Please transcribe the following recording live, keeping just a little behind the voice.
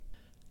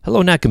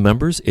Hello, NATCA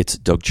members. It's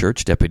Doug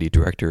Church, Deputy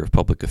Director of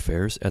Public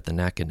Affairs at the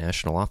NATCA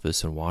National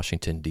Office in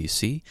Washington,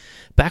 D.C.,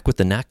 back with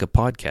the NATCA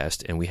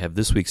podcast, and we have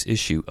this week's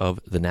issue of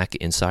the NATCA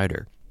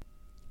Insider.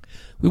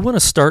 We want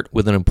to start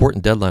with an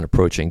important deadline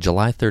approaching,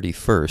 July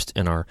 31st,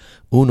 in our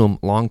Unum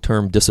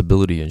long-term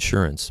disability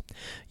insurance.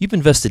 You've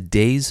invested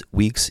days,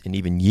 weeks, and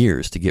even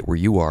years to get where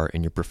you are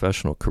in your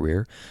professional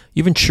career.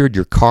 You've insured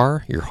your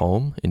car, your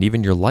home, and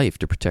even your life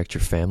to protect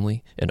your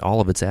family and all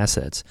of its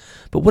assets.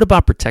 But what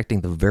about protecting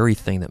the very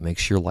thing that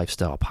makes your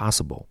lifestyle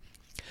possible?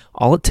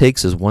 All it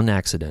takes is one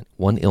accident,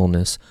 one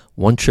illness,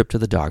 one trip to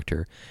the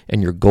doctor,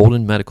 and your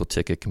golden medical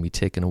ticket can be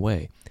taken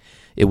away.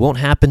 It won't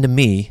happen to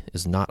me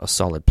is not a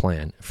solid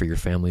plan for your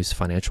family's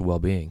financial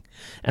well-being.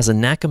 As a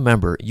NATCA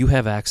member, you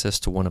have access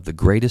to one of the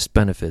greatest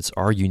benefits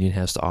our union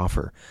has to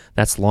offer.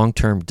 That's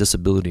long-term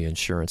disability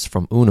insurance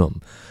from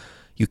Unum.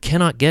 You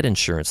cannot get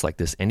insurance like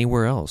this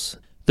anywhere else.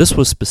 This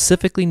was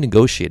specifically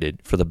negotiated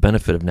for the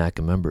benefit of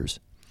NATCA members.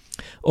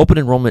 Open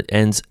enrollment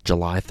ends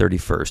July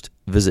 31st.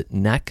 Visit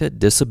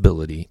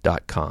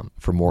natcadisability.com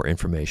for more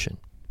information.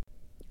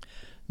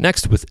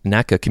 Next, with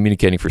NATCA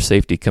Communicating for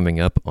Safety coming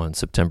up on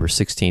September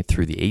 16th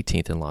through the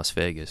 18th in Las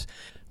Vegas,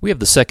 we have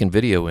the second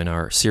video in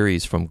our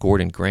series from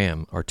Gordon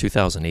Graham, our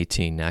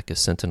 2018 NATCA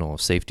Sentinel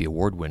of Safety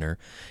Award winner,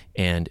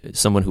 and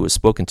someone who has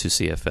spoken to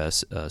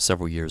CFS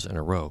several years in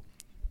a row.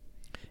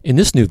 In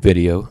this new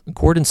video,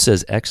 Gordon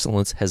says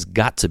excellence has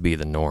got to be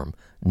the norm,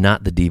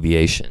 not the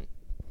deviation.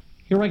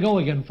 Here I go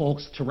again,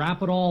 folks, to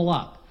wrap it all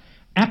up.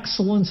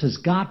 Excellence has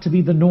got to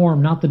be the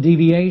norm, not the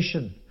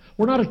deviation.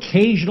 We're not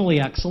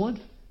occasionally excellent.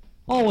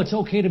 Oh, it's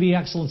okay to be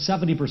excellent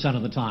 70%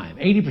 of the time,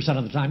 80%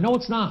 of the time. No,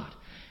 it's not.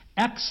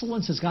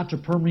 Excellence has got to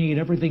permeate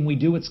everything we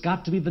do. It's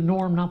got to be the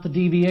norm, not the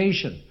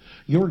deviation.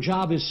 Your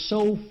job is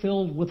so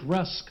filled with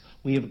risk.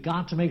 We have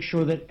got to make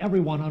sure that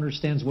everyone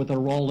understands what their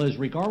role is.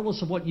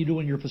 Regardless of what you do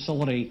in your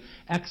facility,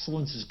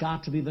 excellence has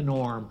got to be the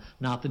norm,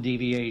 not the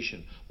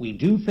deviation. We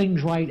do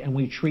things right and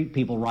we treat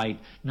people right,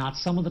 not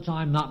some of the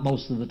time, not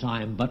most of the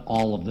time, but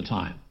all of the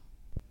time.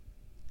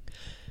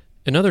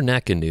 In other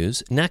NATCA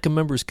news, NATCA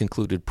members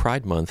concluded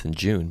Pride Month in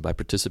June by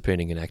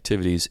participating in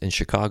activities in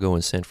Chicago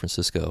and San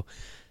Francisco.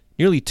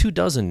 Nearly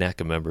 24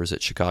 NATCA members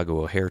at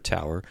Chicago O'Hare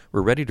Tower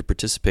were ready to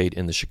participate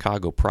in the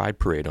Chicago Pride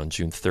Parade on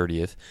June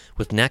 30th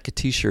with NATCA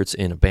t-shirts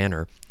and a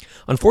banner.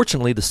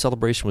 Unfortunately, the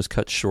celebration was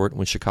cut short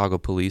when Chicago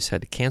police had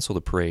to cancel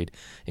the parade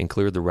and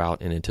clear the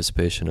route in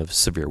anticipation of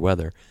severe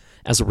weather.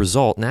 As a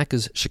result,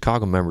 NATCA's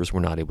Chicago members were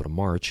not able to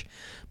march,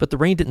 but the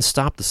rain didn't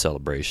stop the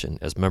celebration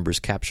as members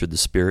captured the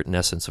spirit and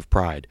essence of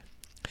Pride.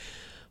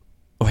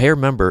 O'Hare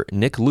member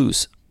Nick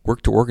Luce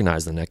worked to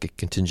organize the NATCA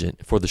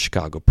contingent for the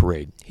Chicago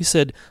Parade. He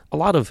said, a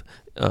lot of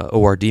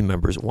ORD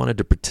members wanted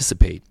to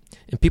participate,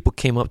 and people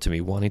came up to me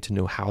wanting to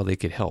know how they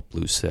could help,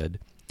 Luce said.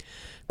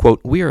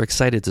 Quote, "We are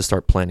excited to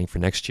start planning for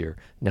next year,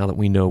 now that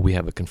we know we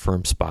have a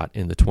confirmed spot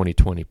in the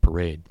 2020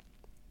 parade."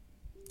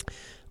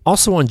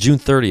 Also on June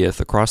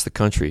 30th, across the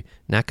country,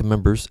 NATCA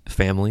members,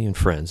 family, and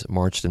friends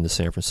marched in the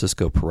San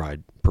Francisco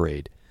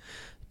Parade.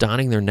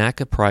 Donning their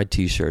NATCA Pride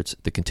t-shirts,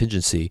 the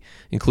contingency,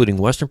 including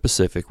Western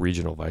Pacific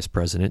Regional Vice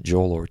President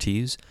Joel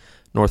Ortiz,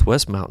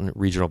 Northwest Mountain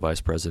Regional Vice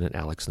President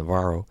Alex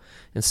Navarro,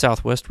 and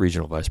Southwest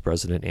Regional Vice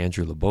President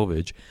Andrew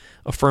Lebovich,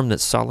 affirmed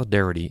that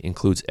solidarity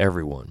includes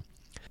everyone.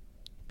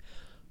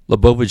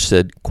 Lebovich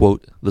said,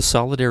 quote, "The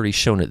solidarity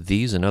shown at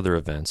these and other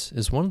events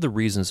is one of the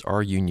reasons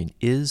our union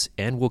is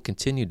and will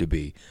continue to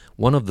be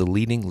one of the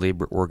leading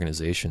labor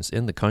organizations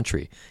in the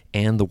country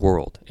and the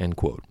world," end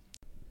quote.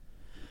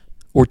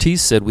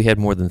 Ortiz said we had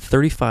more than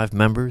 35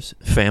 members,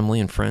 family,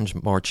 and friends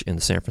march in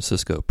the San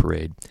Francisco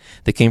Parade.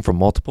 They came from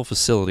multiple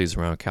facilities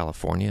around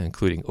California,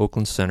 including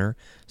Oakland Center,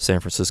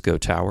 San Francisco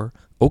Tower,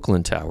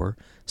 Oakland Tower,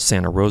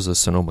 Santa Rosa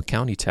Sonoma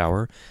County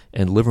Tower,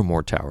 and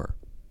Livermore Tower.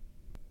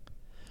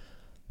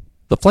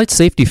 The Flight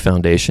Safety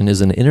Foundation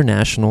is an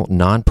international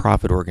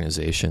nonprofit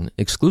organization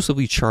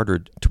exclusively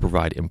chartered to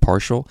provide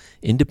impartial,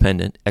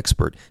 independent,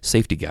 expert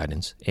safety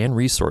guidance and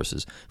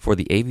resources for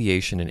the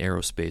aviation and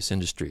aerospace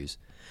industries.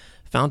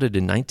 Founded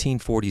in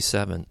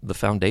 1947, the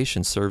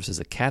foundation serves as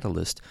a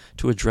catalyst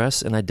to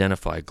address and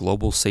identify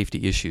global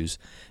safety issues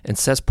and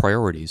sets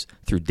priorities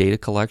through data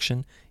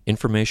collection,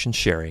 information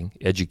sharing,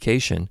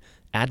 education,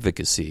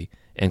 advocacy,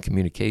 and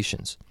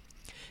communications.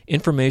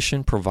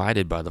 Information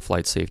provided by the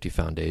Flight Safety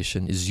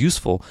Foundation is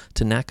useful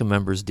to NATCA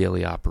members'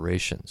 daily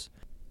operations.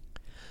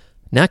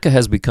 NATCA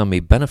has become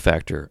a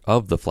benefactor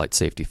of the Flight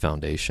Safety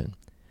Foundation.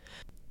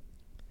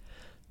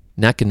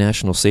 NATCA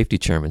National Safety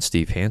Chairman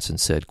Steve Hansen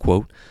said,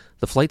 quote,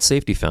 "The Flight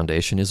Safety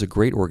Foundation is a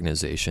great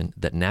organization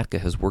that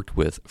NATCA has worked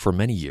with for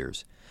many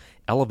years.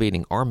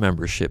 Elevating our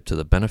membership to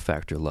the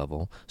benefactor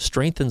level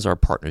strengthens our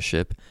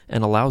partnership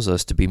and allows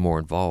us to be more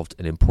involved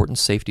in important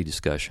safety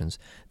discussions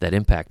that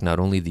impact not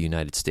only the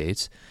United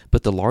States,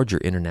 but the larger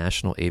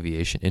international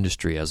aviation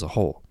industry as a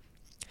whole.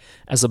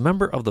 As a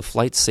member of the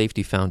Flight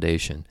Safety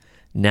Foundation,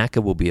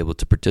 NATCA will be able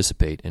to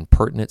participate in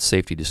pertinent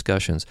safety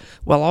discussions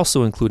while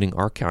also including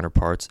our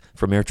counterparts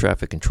from air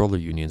traffic controller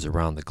unions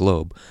around the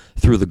globe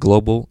through the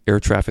Global Air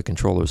Traffic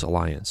Controllers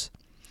Alliance.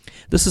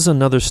 This is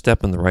another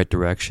step in the right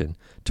direction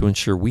to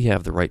ensure we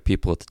have the right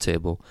people at the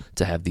table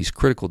to have these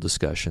critical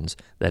discussions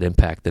that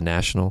impact the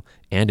national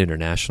and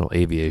international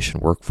aviation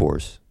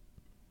workforce.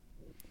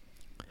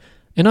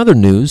 In other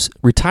news,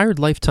 retired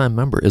lifetime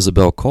member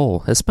Isabel Cole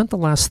has spent the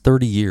last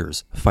 30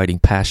 years fighting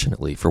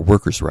passionately for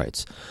workers'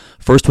 rights,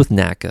 first with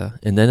NATCA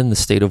and then in the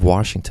state of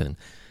Washington.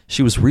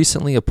 She was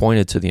recently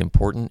appointed to the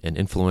important and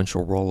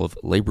influential role of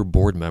labor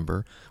board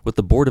member with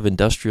the Board of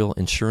Industrial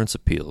Insurance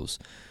Appeals.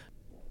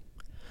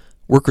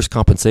 Workers'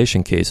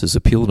 compensation cases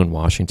appealed in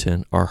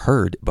Washington are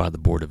heard by the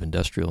Board of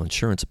Industrial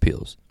Insurance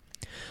Appeals.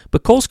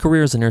 But Cole's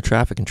career as an air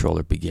traffic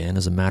controller began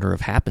as a matter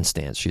of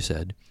happenstance, she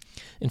said.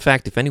 In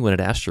fact, if anyone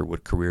had asked her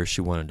what career she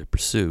wanted to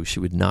pursue, she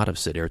would not have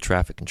said air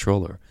traffic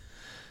controller.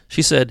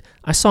 She said,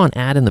 "I saw an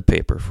ad in the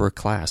paper for a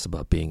class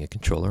about being a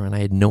controller, and I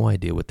had no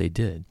idea what they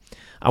did.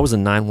 I was a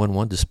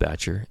 911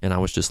 dispatcher, and I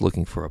was just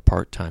looking for a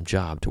part-time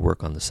job to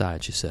work on the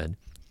side," she said.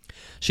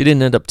 She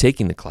didn't end up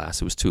taking the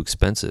class. It was too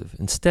expensive.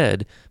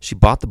 Instead, she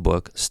bought the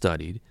book,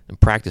 studied, and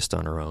practiced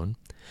on her own.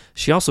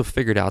 She also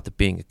figured out that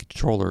being a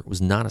controller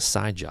was not a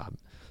side job.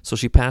 So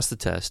she passed the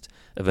test,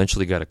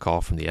 eventually got a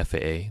call from the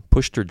FAA,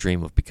 pushed her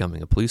dream of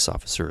becoming a police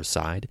officer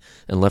aside,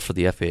 and left for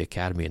the FAA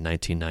Academy in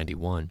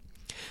 1991.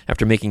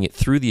 After making it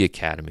through the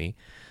academy,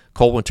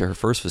 Cole went to her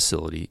first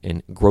facility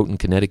in Groton,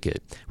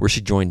 Connecticut, where she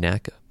joined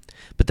NATCA.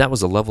 But that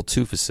was a Level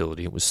 2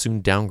 facility and was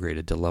soon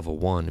downgraded to Level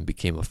 1 and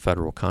became a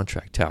federal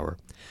contract tower.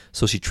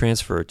 So she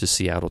transferred to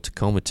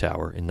Seattle-Tacoma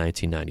Tower in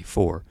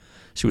 1994.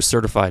 She was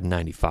certified in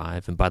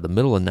 95, and by the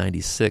middle of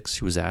 96,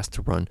 she was asked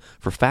to run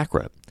for FAC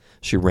Rep.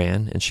 She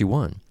ran, and she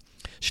won.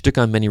 She took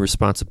on many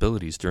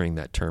responsibilities during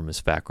that term as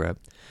FAC Rep.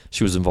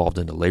 She was involved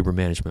in the Labor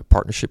Management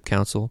Partnership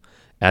Council,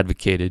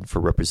 advocated for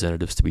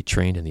representatives to be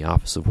trained in the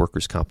Office of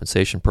Workers'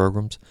 Compensation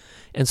Programs,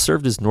 and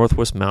served as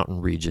Northwest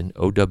Mountain Region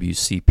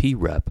OWCP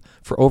Rep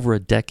for over a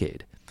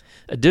decade.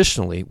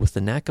 Additionally, with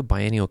the NATCA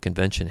Biennial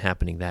Convention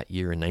happening that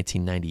year in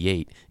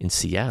 1998 in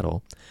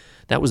Seattle,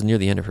 that was near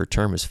the end of her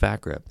term as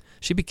FAC Rep,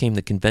 she became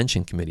the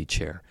Convention Committee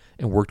Chair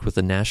and worked with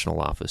the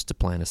national office to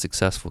plan a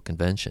successful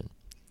convention.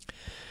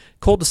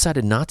 Cole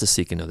decided not to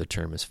seek another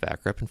term as FAC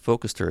Rep and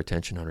focused her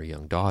attention on her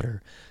young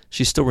daughter.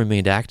 She still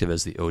remained active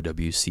as the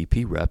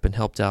OWCP Rep and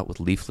helped out with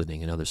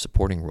leafleting and other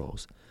supporting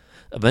roles.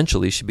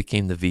 Eventually, she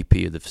became the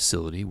VP of the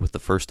facility with the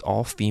first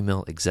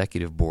all-female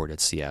executive board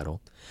at Seattle,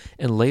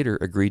 and later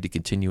agreed to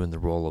continue in the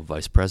role of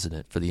vice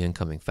president for the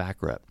incoming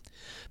FAC Rep.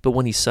 But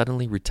when he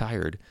suddenly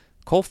retired,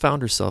 Cole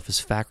found herself as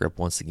FAC Rep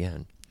once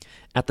again.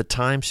 At the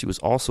time, she was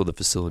also the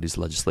facility's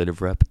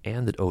legislative rep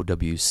and the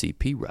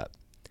OWCP Rep.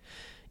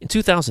 In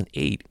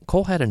 2008,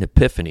 Cole had an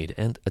epiphany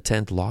to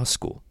attend law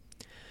school.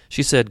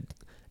 She said,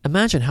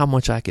 "Imagine how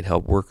much I could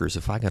help workers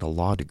if I got a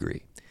law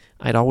degree.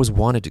 I had always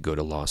wanted to go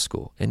to law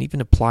school and even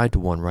applied to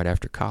one right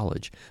after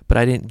college, but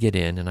I didn't get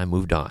in and I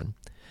moved on.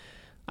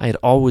 I had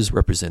always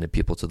represented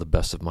people to the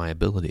best of my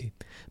ability,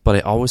 but I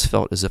always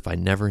felt as if I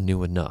never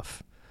knew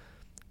enough."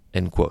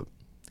 End quote.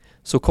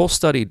 So Cole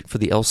studied for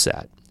the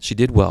LSAT. She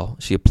did well.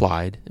 She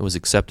applied and was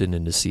accepted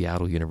into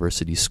Seattle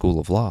University School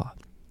of Law.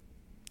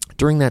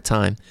 During that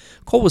time,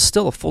 Cole was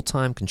still a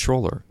full-time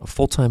controller, a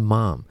full-time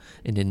mom,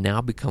 and had now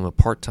become a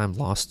part-time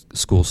law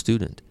school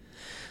student.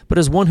 But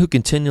as one who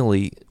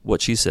continually,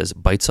 what she says,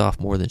 bites off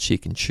more than she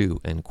can chew,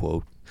 end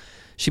quote,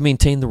 she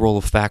maintained the role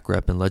of FAC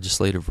Rep and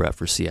legislative rep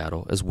for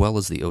Seattle, as well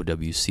as the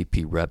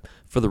OWCP rep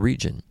for the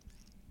region.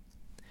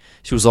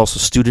 She was also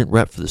student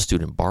rep for the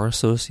Student Bar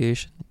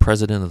Association,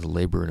 president of the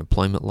Labor and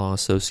Employment Law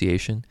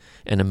Association,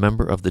 and a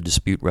member of the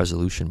Dispute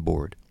Resolution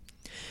Board.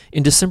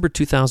 In December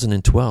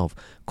 2012,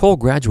 Cole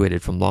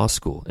graduated from law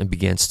school and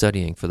began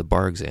studying for the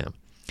bar exam.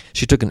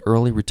 She took an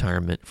early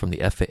retirement from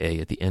the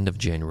FAA at the end of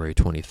January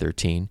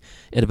 2013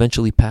 and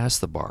eventually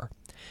passed the bar.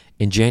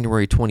 In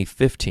January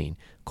 2015,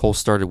 Cole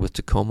started with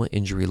Tacoma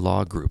Injury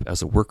Law Group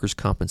as a workers'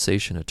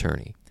 compensation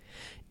attorney.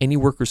 Any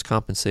workers'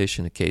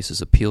 compensation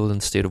cases appealed in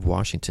the state of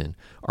Washington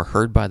are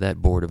heard by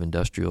that Board of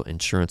Industrial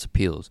Insurance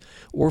Appeals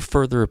or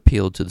further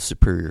appealed to the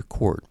Superior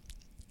Court.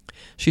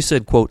 She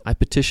said, quote, "I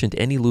petitioned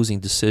any losing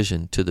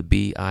decision to the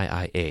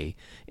BIIA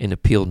and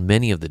appealed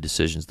many of the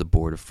decisions the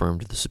board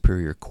affirmed to the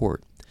Superior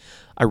Court.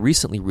 I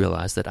recently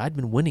realized that I'd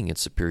been winning in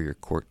Superior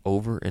Court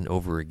over and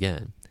over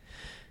again."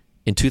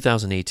 In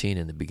 2018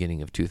 and the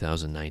beginning of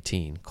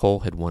 2019, Cole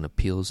had won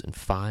appeals in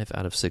 5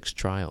 out of 6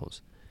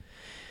 trials.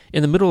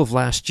 In the middle of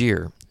last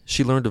year,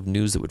 she learned of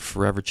news that would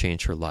forever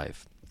change her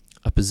life.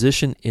 A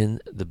position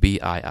in the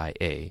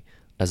BIIA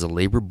as a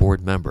labor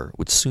board member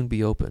would soon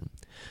be open.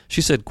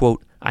 She said,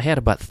 quote, "I had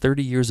about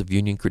 30 years of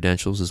union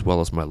credentials as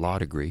well as my law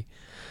degree,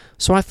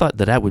 so I thought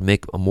that I would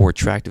make a more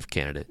attractive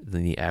candidate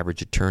than the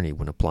average attorney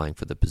when applying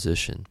for the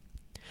position."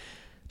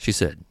 She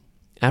said,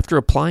 after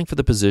applying for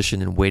the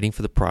position and waiting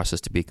for the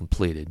process to be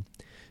completed,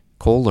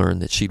 Cole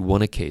learned that she'd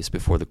won a case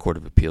before the Court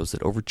of Appeals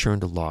that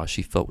overturned a law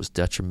she felt was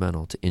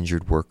detrimental to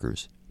injured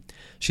workers.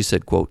 She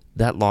said, quote,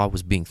 "That law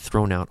was being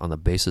thrown out on the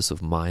basis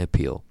of my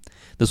appeal.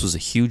 This was a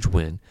huge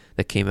win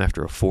that came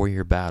after a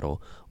 4-year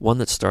battle, one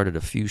that started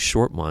a few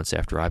short months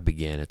after I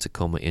began at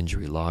Tacoma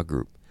Injury Law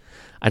Group.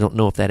 I don't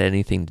know if that had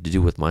anything to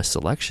do with my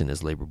selection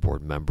as labor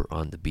board member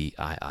on the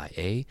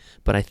BIIA,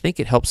 but I think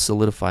it helps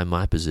solidify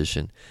my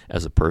position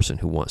as a person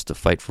who wants to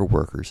fight for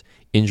workers,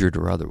 injured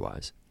or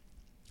otherwise."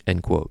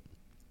 End quote.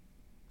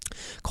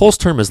 Cole's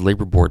term as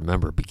labor board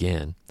member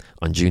began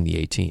on June the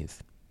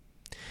 18th.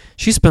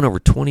 She spent over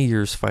 20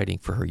 years fighting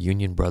for her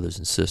union brothers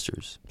and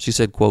sisters. She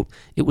said, quote,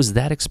 "It was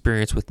that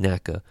experience with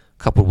NATCA,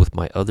 coupled with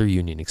my other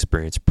union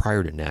experience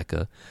prior to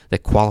NATCA,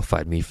 that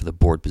qualified me for the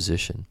board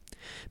position.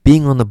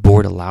 Being on the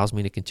board allows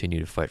me to continue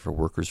to fight for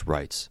workers'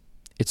 rights.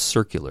 It's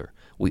circular.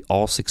 We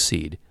all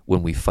succeed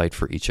when we fight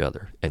for each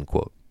other." End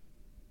quote.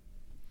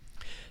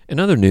 In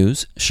other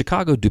news,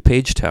 Chicago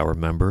DuPage Tower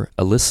member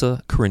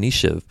Alyssa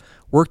Kuranishev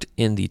worked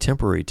in the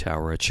temporary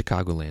tower at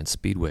Chicagoland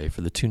Speedway for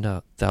the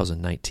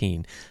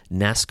 2019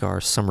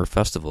 NASCAR Summer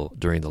Festival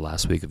during the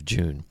last week of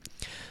June.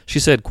 She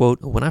said,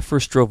 quote, "When I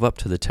first drove up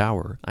to the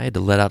tower, I had to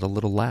let out a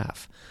little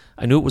laugh.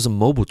 I knew it was a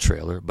mobile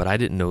trailer, but I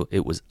didn't know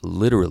it was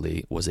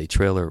a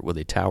trailer with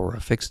a tower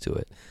affixed to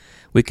it.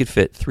 We could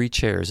fit 3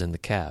 chairs in the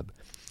cab.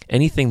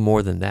 Anything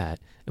more than that,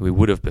 and we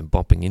would have been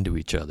bumping into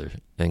each other."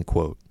 End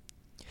quote.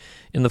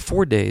 In the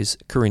 4 days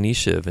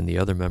Kuranishev and the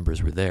other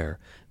members were there,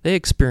 they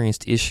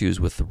experienced issues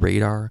with the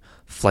radar,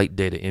 flight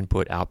data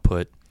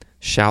input-output,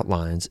 shout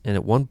lines, and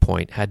at one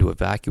point had to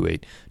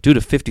evacuate due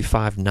to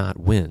 55-knot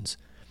winds.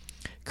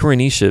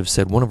 Kuranishev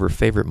said one of her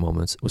favorite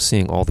moments was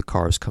seeing all the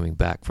cars coming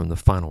back from the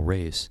final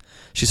race.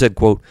 She said,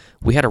 quote,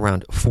 "We had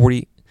around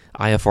 40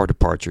 IFR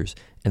departures,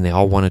 and they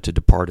all wanted to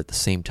depart at the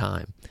same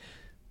time."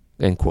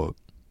 End quote.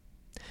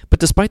 But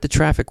despite the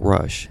traffic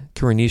rush,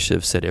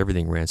 Kuranishev said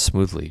everything ran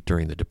smoothly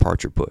during the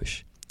departure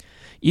push.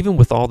 Even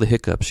with all the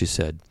hiccups, she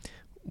said,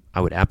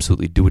 "I would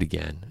absolutely do it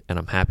again, and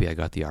I'm happy I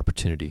got the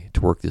opportunity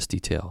to work this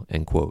detail."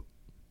 End quote.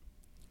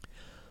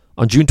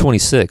 On June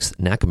 26th,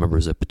 NATCA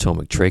members at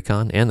Potomac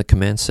Tracon and the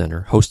Command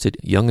Center hosted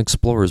young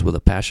explorers with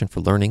a passion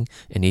for learning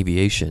and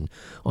aviation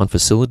on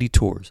facility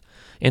tours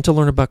and to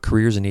learn about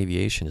careers in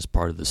aviation as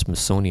part of the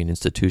Smithsonian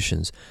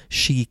Institution's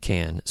She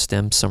Can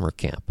STEM Summer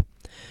Camp.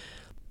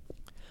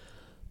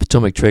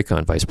 Potomac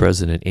Tracon Vice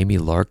President Amy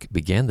Lark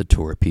began the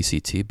tour at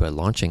PCT by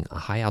launching a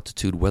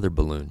high-altitude weather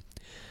balloon.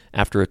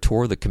 After a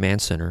tour of the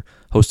Command Center,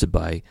 hosted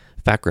by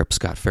FAC Rep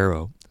Scott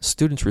Farrow,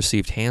 students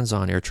received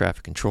hands-on air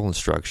traffic control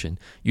instruction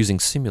using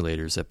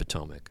simulators at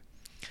Potomac.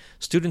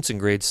 Students in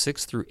grades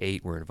 6 through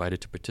 8 were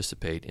invited to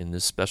participate in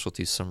this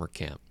specialty summer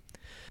camp.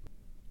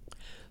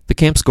 The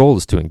camp's goal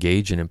is to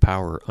engage and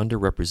empower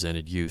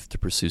underrepresented youth to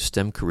pursue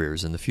STEM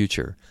careers in the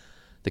future.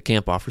 The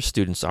camp offers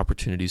students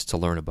opportunities to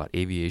learn about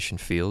aviation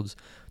fields,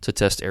 to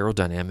test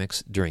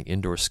aerodynamics during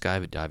indoor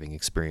skydiving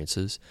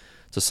experiences,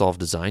 to solve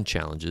design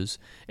challenges,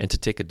 and to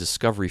take a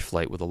discovery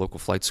flight with a local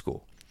flight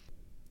school.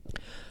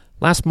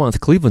 Last month,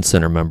 Cleveland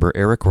Center member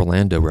Eric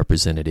Orlando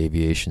represented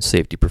aviation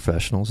safety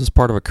professionals as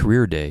part of a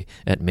career day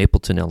at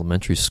Mapleton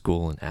Elementary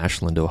School in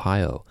Ashland,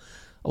 Ohio.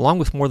 Along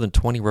with more than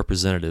 20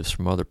 representatives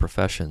from other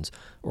professions,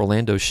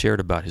 Orlando shared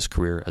about his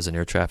career as an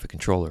air traffic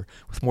controller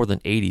with more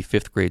than 80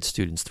 fifth-grade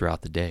students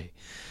throughout the day.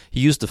 He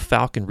used the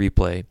Falcon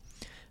replay,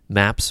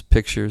 maps,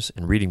 pictures,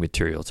 and reading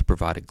material to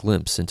provide a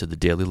glimpse into the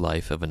daily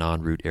life of an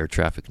en route air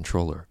traffic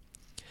controller.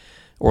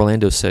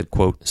 Orlando said,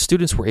 quote,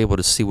 "Students were able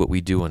to see what we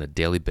do on a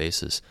daily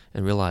basis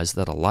and realize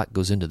that a lot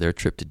goes into their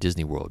trip to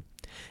Disney World.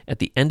 At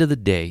the end of the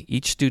day,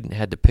 each student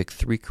had to pick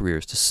 3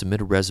 careers to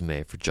submit a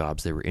resume for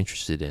jobs they were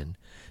interested in.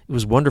 It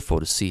was wonderful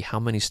to see how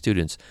many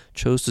students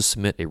chose to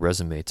submit a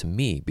resume to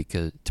me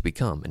to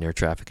become an air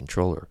traffic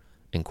controller."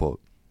 End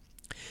quote.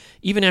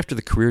 Even after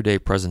the career day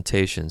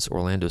presentations,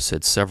 Orlando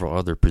said several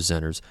other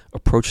presenters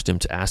approached him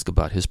to ask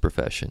about his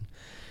profession.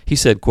 He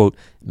said, quote,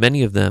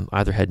 "Many of them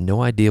either had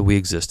no idea we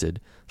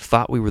existed,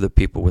 thought we were the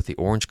people with the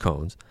orange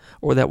cones,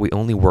 or that we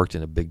only worked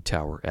in a big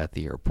tower at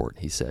the airport,"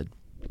 he said.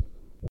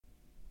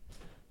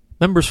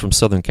 Members from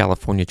Southern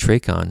California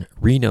Tracon,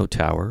 Reno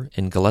Tower,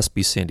 and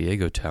Gillespie San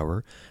Diego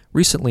Tower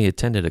recently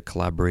attended a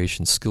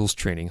collaboration skills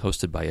training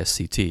hosted by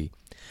SCT.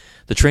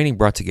 The training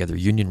brought together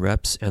union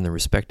reps and their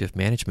respective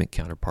management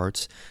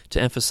counterparts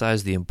to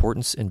emphasize the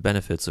importance and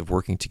benefits of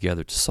working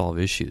together to solve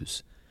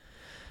issues.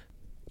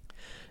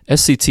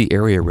 SCT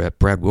area rep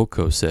Brad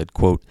Wilco said,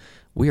 quote,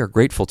 "We are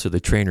grateful to the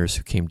trainers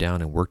who came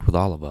down and worked with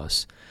all of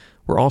us.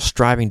 We're all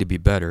striving to be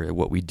better at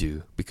what we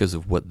do because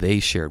of what they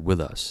shared with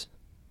us."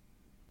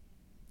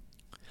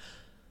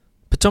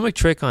 Potomac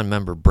Tracon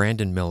member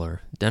Brandon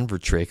Miller, Denver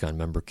Tracon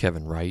member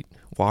Kevin Wright,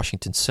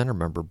 Washington Center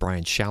member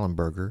Brian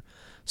Schallenberger,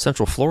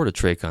 Central Florida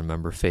Tracon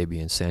member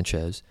Fabian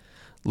Sanchez,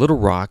 Little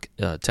Rock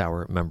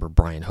Tower member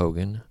Brian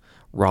Hogan,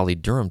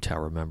 Raleigh-Durham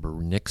Tower member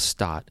Nick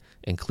Stott,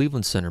 and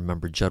Cleveland Center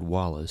member Judd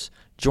Wallace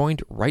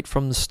joined right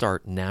from the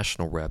start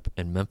National Rep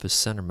and Memphis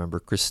Center member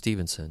Chris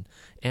Stevenson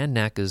and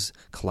NATCA's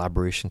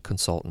collaboration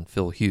consultant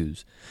Phil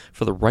Hughes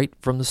for the right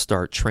from the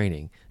start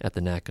training at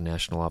the NATCA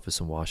National Office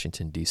in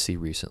Washington, D.C.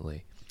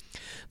 recently.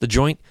 The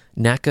joint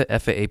NATCA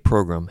FAA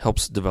program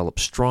helps develop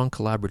strong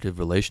collaborative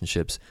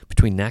relationships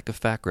between NATCA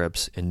FAC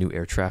reps and new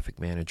air traffic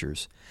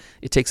managers.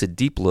 It takes a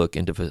deep look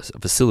into a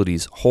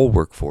facility's whole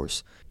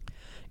workforce,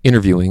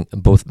 interviewing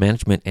both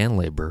management and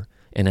labor,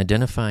 and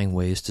identifying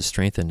ways to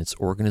strengthen its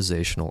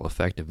organizational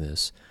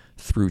effectiveness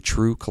through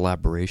true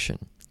collaboration.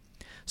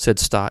 Said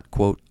Stott,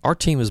 quote, "Our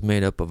team is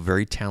made up of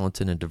very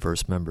talented and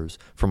diverse members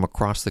from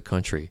across the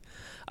country.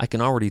 I can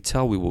already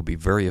tell we will be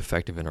very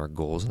effective in our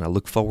goals, and I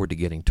look forward to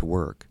getting to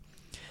work."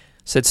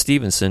 Said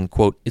Stevenson,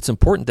 quote, "It's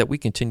important that we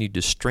continue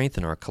to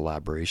strengthen our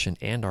collaboration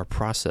and our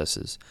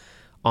processes.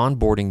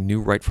 Onboarding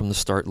new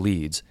right-from-the-start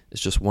leads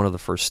is just one of the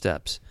first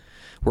steps.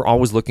 We're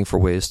always looking for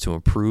ways to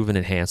improve and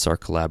enhance our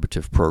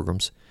collaborative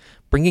programs.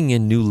 Bringing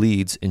in new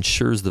leads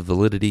ensures the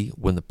validity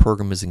when the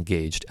program is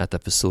engaged at the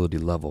facility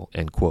level,"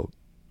 end quote.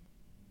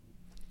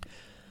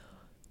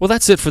 Well,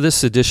 that's it for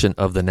this edition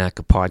of the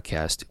NATCA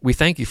podcast. We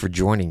thank you for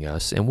joining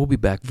us, and we'll be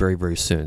back very, very soon.